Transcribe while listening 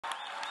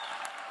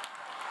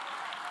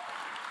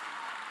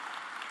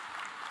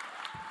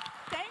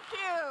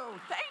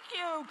Thank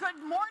you.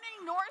 Good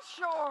morning, North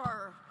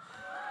Shore.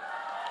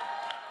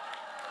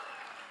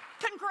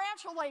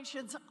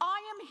 Congratulations.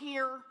 I am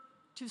here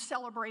to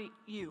celebrate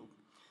you.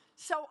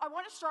 So I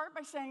want to start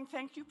by saying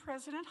thank you,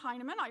 President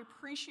Heinemann. I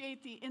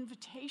appreciate the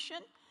invitation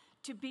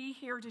to be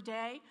here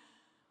today.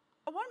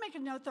 I want to make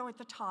a note, though, at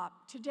the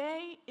top.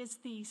 Today is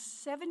the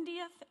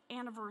 70th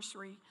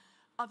anniversary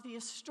of the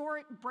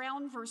historic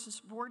Brown versus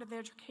Board of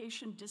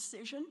Education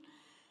decision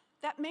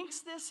that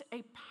makes this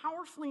a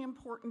powerfully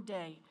important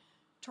day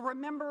to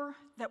remember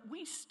that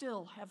we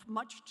still have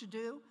much to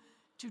do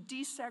to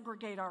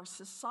desegregate our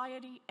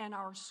society and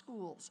our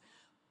schools.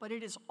 But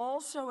it is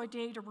also a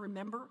day to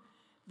remember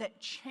that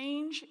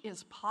change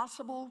is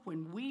possible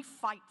when we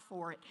fight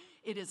for it.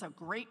 It is a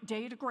great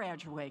day to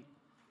graduate.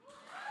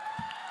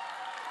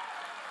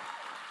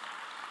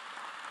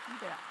 You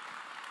bet.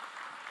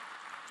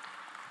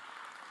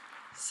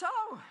 So,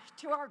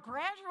 to our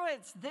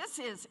graduates, this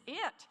is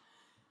it.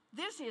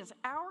 This is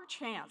our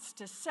chance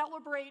to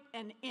celebrate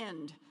an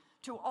end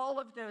to all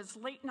of those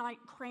late-night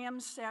cram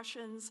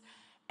sessions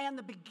and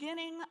the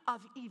beginning of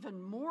even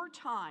more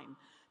time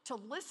to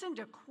listen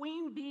to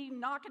Queen Bee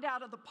knock it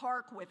out of the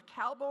park with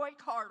Cowboy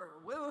Carter.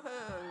 Woo-hoo! All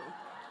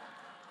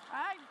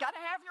right, got to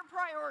have your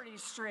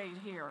priorities straight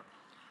here.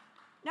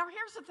 Now,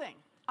 here's the thing.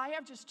 I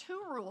have just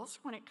two rules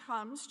when it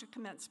comes to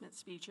commencement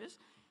speeches.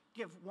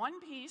 Give one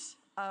piece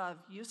of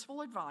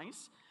useful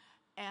advice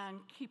and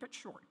keep it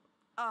short.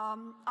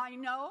 I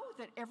know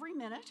that every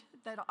minute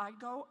that I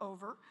go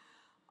over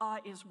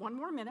is one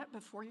more minute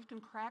before you can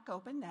crack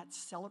open that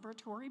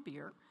celebratory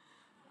beer,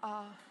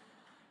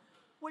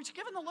 which,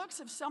 given the looks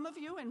of some of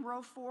you in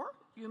row 4,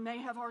 you may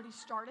have already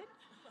started.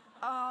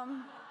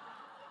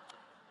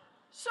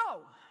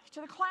 So, to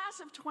the class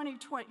of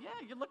 2020, yeah,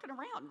 you're looking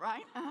around,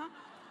 right?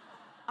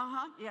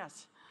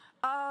 Yes.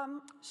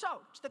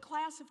 So, to the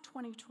class of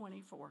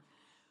 2024,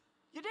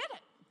 you did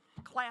it.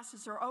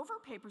 Classes are over,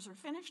 papers are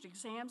finished,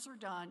 exams are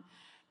done,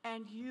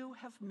 and you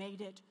have made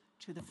it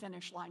to the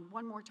finish line.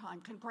 One more time,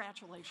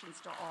 congratulations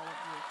to all of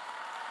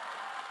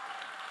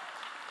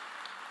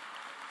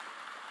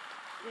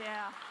you.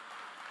 Yeah.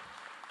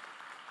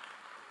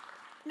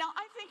 Now,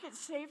 I think it's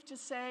safe to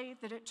say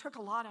that it took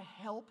a lot of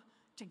help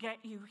to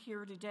get you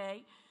here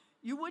today.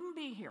 You wouldn't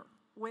be here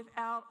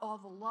without all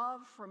the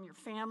love from your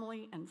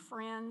family and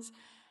friends,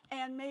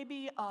 and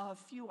maybe a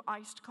few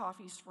iced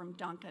coffees from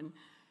Dunkin'.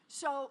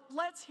 So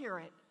let's hear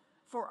it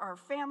for our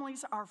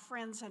families, our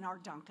friends, and our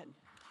Dunkin'.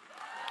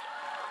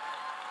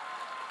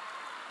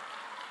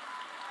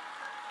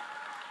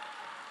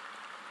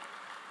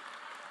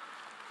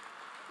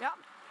 Yep.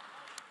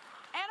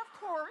 And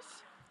of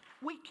course,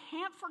 we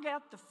can't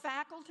forget the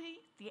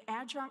faculty, the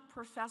adjunct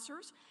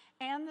professors,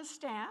 and the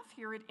staff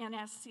here at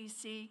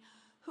NSCC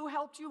who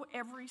helped you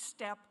every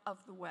step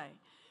of the way.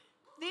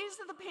 These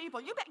are the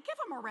people. You bet. Give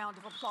them a round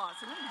of applause.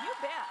 I mean, you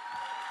bet.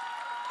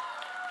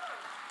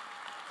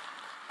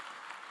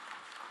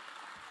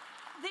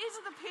 These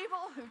are the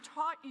people who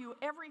taught you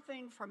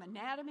everything from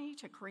anatomy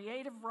to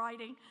creative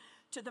writing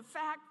to the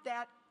fact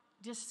that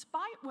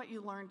despite what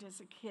you learned as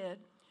a kid,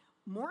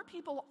 more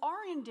people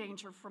are in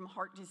danger from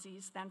heart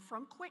disease than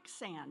from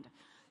quicksand.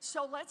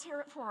 So let's hear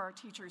it for our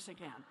teachers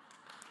again.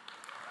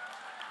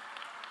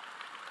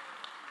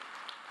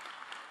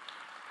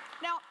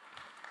 Now,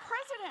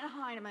 President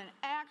Heinemann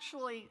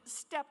actually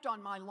stepped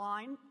on my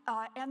line,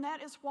 and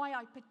that is why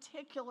I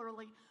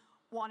particularly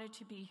wanted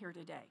to be here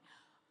today.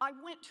 I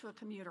went to a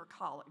commuter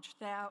college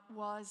that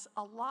was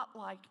a lot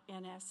like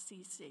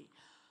NSCC.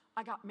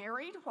 I got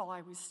married while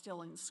I was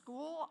still in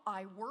school.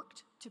 I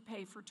worked to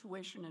pay for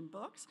tuition and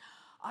books.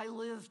 I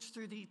lived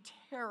through the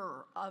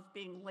terror of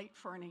being late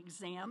for an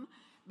exam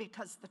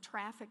because the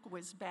traffic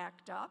was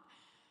backed up.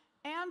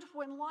 And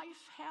when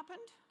life happened,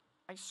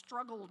 I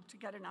struggled to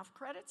get enough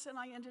credits, and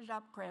I ended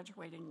up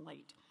graduating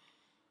late.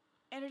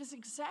 And it is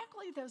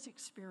exactly those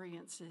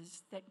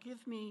experiences that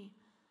give me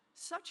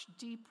such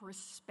deep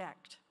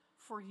respect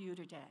for you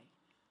today.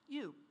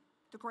 You,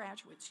 the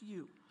graduates,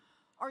 you,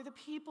 are the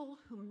people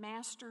who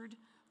mastered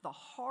the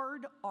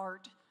hard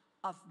art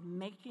of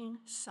making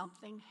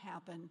something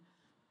happen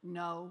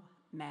no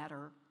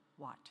matter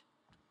what.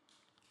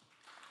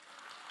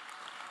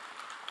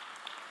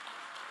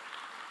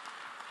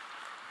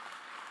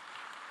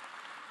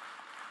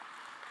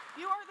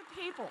 You are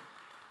the people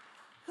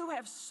who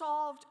have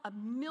solved a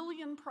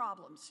million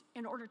problems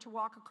in order to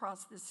walk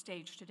across this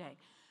stage today.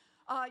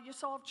 You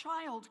solved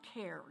child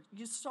care,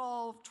 you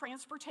solved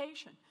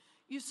transportation,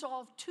 you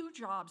solved 2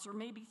 jobs or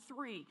maybe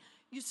 3,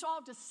 you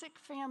solved a sick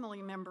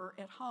family member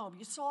at home,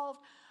 you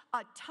solved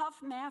a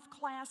tough math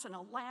class and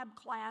a lab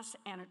class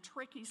and a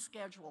tricky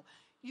schedule.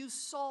 You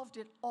solved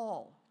it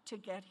all to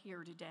get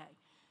here today.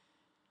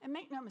 And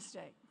make no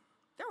mistake,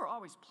 there are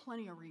always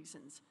plenty of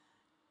reasons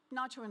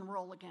not to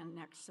enroll again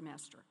next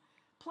semester.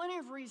 Plenty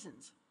of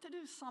reasons to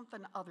do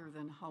something other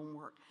than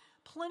homework.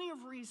 Plenty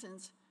of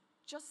reasons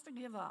just to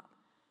give up.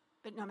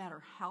 But no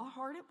matter how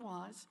hard it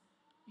was,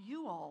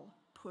 you all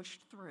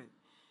pushed through.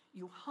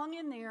 You hung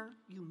in there,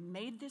 you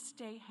made this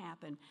day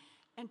happen,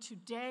 and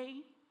today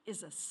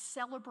is a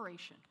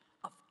celebration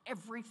of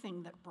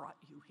everything that brought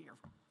you here.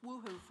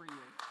 Woohoo for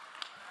you.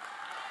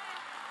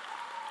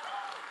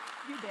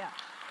 You bet.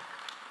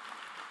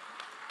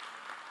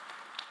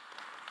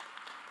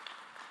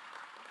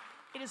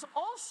 It is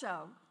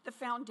also the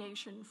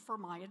foundation for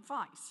my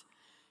advice.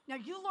 Now,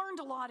 you learned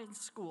a lot in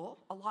school,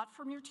 a lot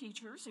from your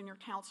teachers and your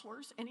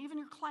counselors and even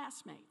your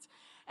classmates.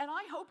 And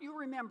I hope you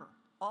remember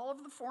all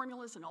of the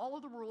formulas and all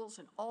of the rules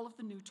and all of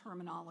the new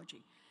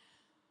terminology.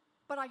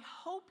 But I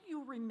hope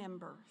you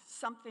remember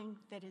something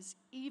that is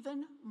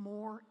even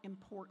more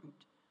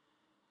important.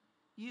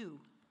 You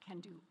can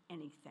do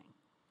anything.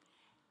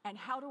 And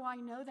how do I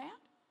know that?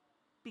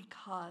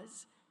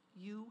 Because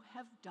you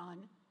have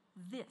done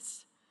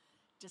this.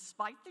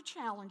 Despite the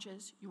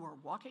challenges, you are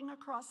walking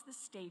across the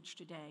stage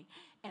today,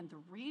 and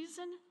the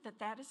reason that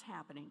that is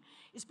happening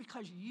is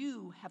because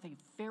you have a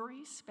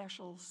very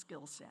special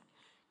skill set.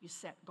 You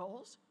set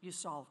goals, you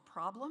solve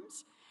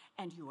problems,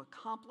 and you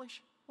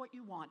accomplish what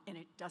you want, and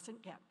it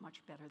doesn't get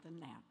much better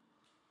than that.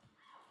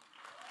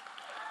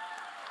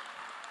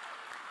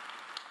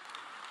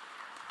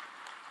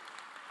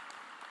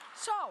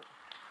 So,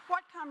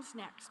 what comes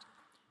next?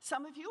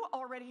 Some of you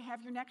already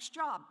have your next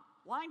job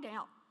lined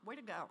out. Way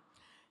to go.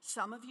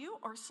 Some of you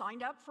are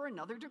signed up for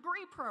another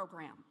degree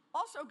program.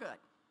 Also good.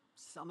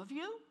 Some of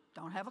you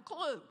don't have a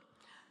clue.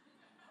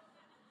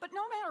 But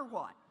no matter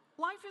what,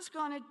 life is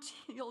going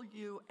to deal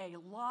you a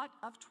lot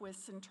of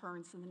twists and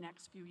turns in the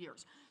next few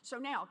years. So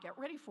now, get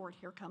ready for it.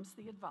 Here comes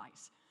the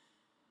advice.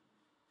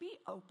 Be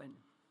open.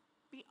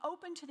 Be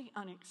open to the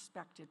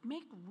unexpected.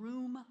 Make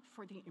room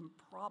for the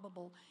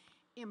improbable.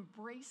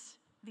 Embrace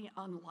the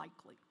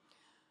unlikely.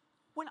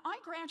 When I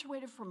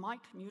graduated from my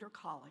commuter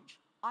college,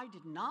 I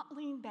did not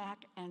lean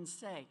back and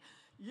say,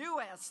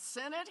 U.S.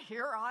 Senate,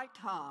 here I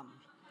come.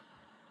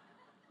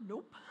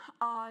 Nope,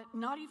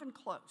 not even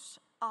close.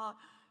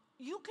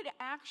 You could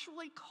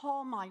actually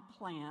call my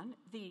plan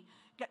the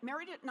get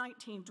married at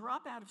 19,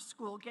 drop out of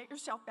school, get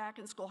yourself back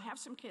in school, have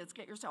some kids,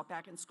 get yourself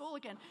back in school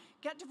again,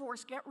 get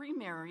divorced, get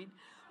remarried,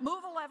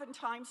 move 11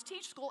 times,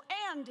 teach school,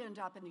 and end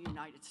up in the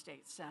United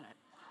States Senate.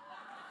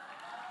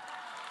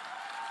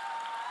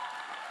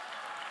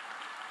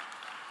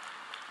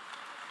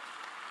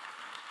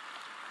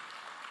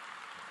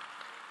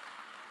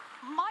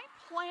 My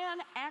plan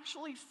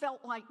actually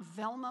felt like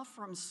Velma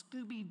from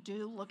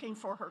Scooby-Doo looking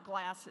for her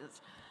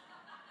glasses.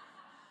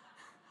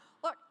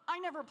 Look, I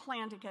never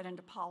planned to get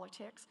into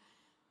politics,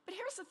 but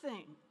here's the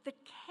thing. The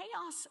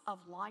chaos of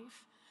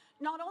life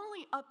not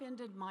only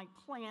upended my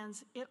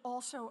plans, it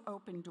also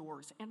opened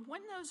doors. And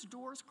when those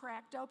doors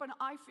cracked open,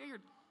 I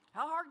figured,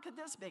 how hard could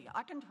this be?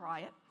 I can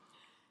try it.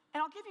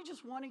 And I'll give you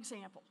just one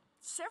example.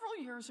 Several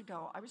years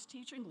ago, I was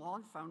teaching law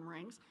and phone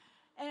rings,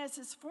 and as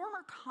this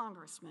former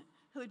congressman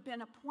who had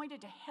been appointed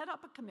to head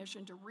up a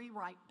commission to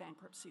rewrite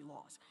bankruptcy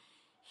laws,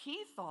 he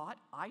thought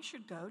I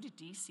should go to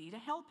D.C. to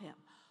help him.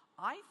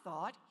 I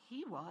thought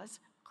he was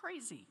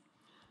crazy.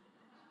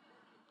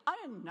 I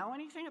didn't know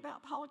anything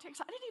about politics.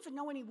 I didn't even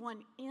know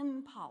anyone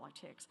in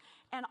politics.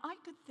 And I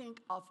could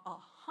think of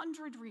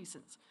 100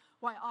 reasons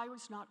why I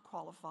was not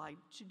qualified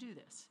to do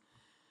this.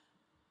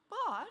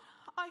 But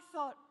I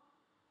thought,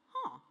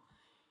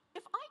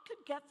 if I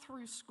could get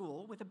through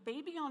school with a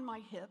baby on my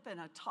hip and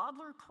a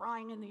toddler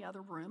crying in the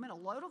other room and a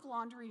load of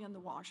laundry in the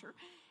washer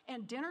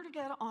and dinner to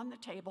get on the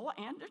table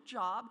and a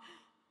job,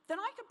 then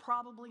I could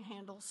probably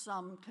handle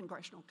some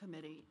congressional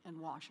committee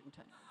in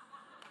Washington.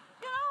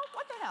 You know,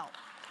 what the hell?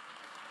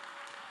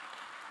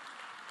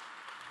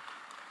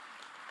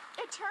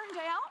 It turned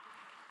out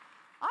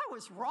I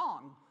was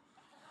wrong.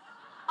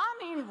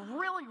 I mean,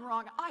 really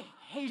wrong. I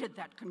hated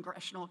that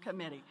congressional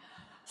committee.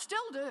 Still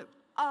do.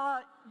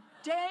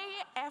 Day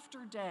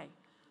after day,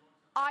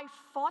 I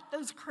fought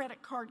those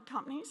credit card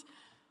companies,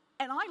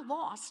 and I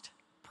lost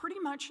pretty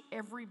much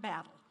every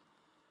battle.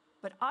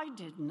 But I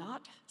did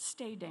not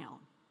stay down.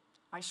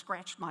 I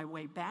scratched my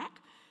way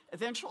back,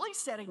 eventually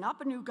setting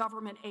up a new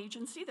government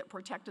agency that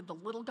protected the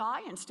little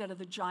guy instead of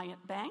the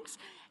giant banks.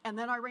 And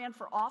then I ran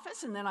for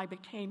office, and then I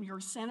became your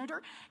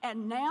senator.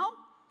 And now,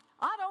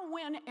 I don't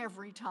win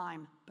every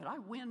time, but I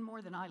win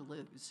more than I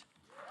lose.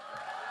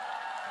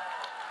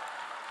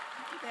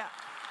 Yeah.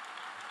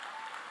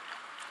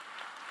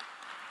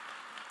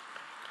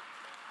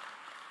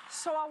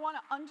 So I want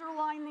to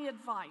underline the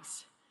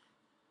advice.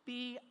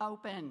 Be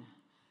open.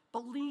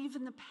 Believe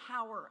in the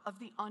power of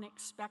the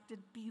unexpected.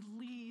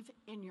 Believe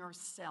in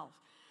yourself.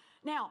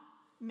 Now,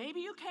 maybe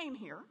you came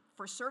here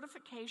for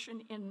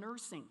certification in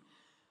nursing,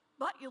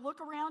 but you look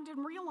around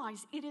and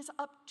realize it is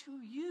up to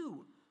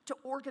you to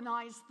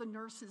organize the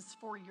nurses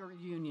for your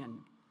union.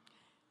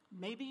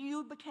 Maybe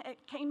you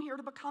came here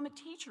to become a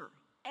teacher,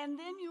 and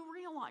then you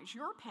realize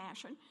your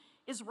passion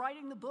is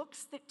writing the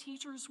books that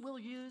teachers will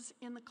use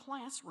in the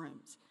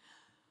classrooms.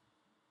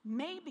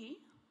 Maybe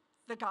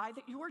the guy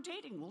that you are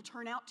dating will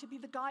turn out to be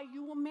the guy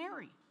you will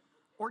marry,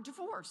 or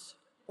divorce,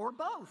 or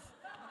both.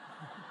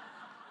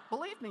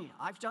 Believe me,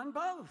 I've done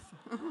both.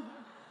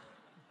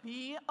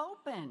 Be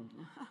open.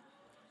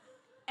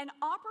 An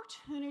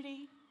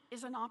opportunity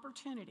is an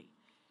opportunity,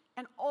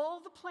 and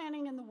all the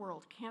planning in the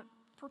world can't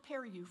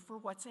prepare you for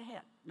what's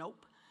ahead.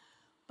 Nope.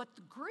 But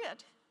the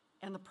grit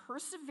and the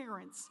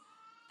perseverance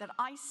that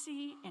I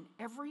see in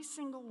every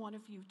single one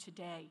of you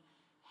today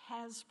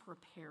has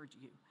prepared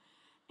you.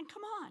 And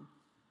come on,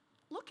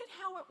 look at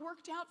how it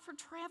worked out for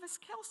Travis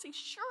Kelce.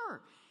 Sure,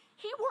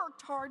 he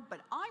worked hard, but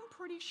I'm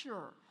pretty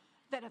sure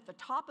that at the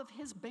top of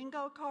his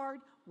bingo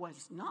card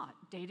was not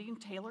dating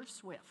Taylor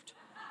Swift.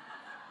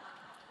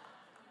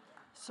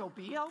 So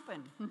be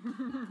open.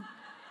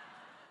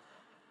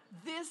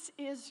 This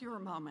is your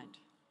moment.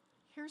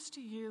 Here's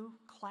to you,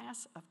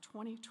 class of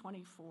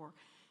 2024.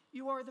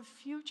 You are the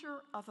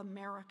future of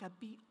America.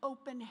 Be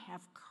open,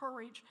 have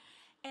courage,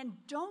 and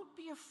don't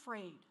be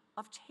afraid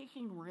of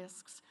taking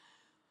risks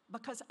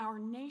because our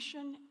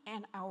nation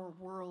and our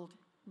world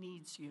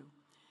needs you.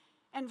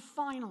 And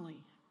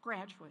finally,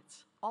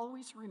 graduates,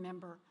 always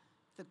remember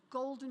the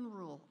golden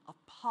rule of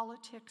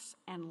politics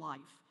and life.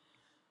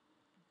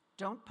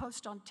 Don't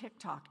post on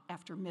TikTok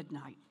after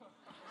midnight.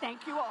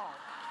 Thank you all.